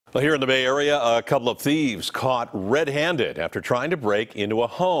Well, here in the Bay Area, a couple of thieves caught red-handed after trying to break into a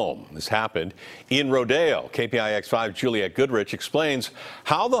home. This happened in Rodeo. KPIX 5 Juliette Goodrich explains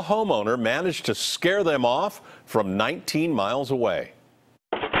how the homeowner managed to scare them off from 19 miles away.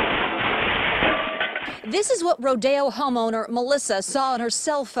 This is what Rodeo homeowner Melissa saw on her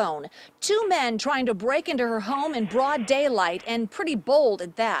cell phone. Two men trying to break into her home in broad daylight, and pretty bold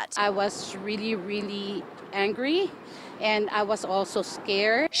at that. I was really angry, and I was also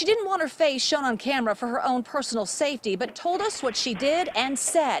scared. She didn't want her face shown on camera for her own personal safety, but told us what she did and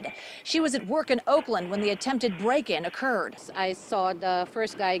said. She was at work in Oakland when the attempted break-in occurred. I saw the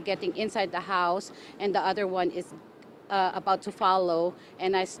first guy getting inside the house, and the other one is about to follow,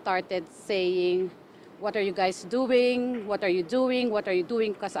 and I started saying, "What are you guys doing? What are you doing? What are you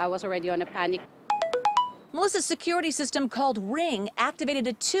doing?" Because I was already on a panic. Melissa's security system called Ring activated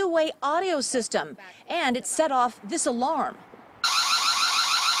a two-way audio system, and it set off this alarm.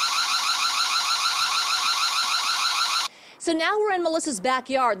 So now we're in Melissa's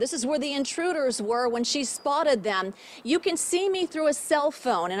backyard. This is where the intruders were when she spotted them. You can see me through a cell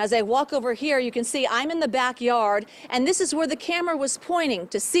phone, and as I walk over here, you can see I'm in the backyard, and this is where the camera was pointing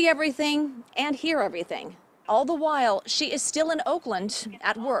to see everything and hear everything. All the while, she is still in Oakland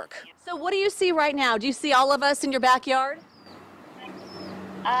at work. So what do you see right now? Do you see all of us in your backyard?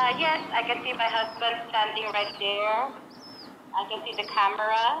 Yes, I can see my husband standing right there. I can see the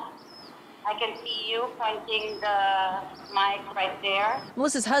camera. I can see you pointing the mic right there.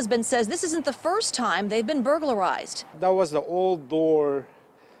 Melissa's husband says this isn't the first time they've been burglarized. That was the old door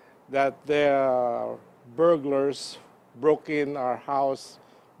that the burglars broke in our house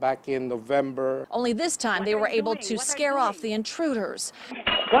back in November. Only this time they were able to scare off the intruders.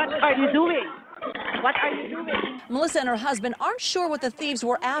 What are you doing? What are you doing? Melissa and her husband aren't sure what the thieves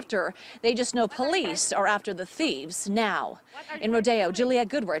were after. They just know police are after the thieves now. In Rodeo, Juliette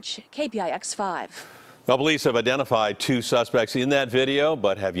Goodrich, KPIX 5. Well, police have identified two suspects in that video,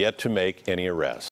 but have yet to make any arrests.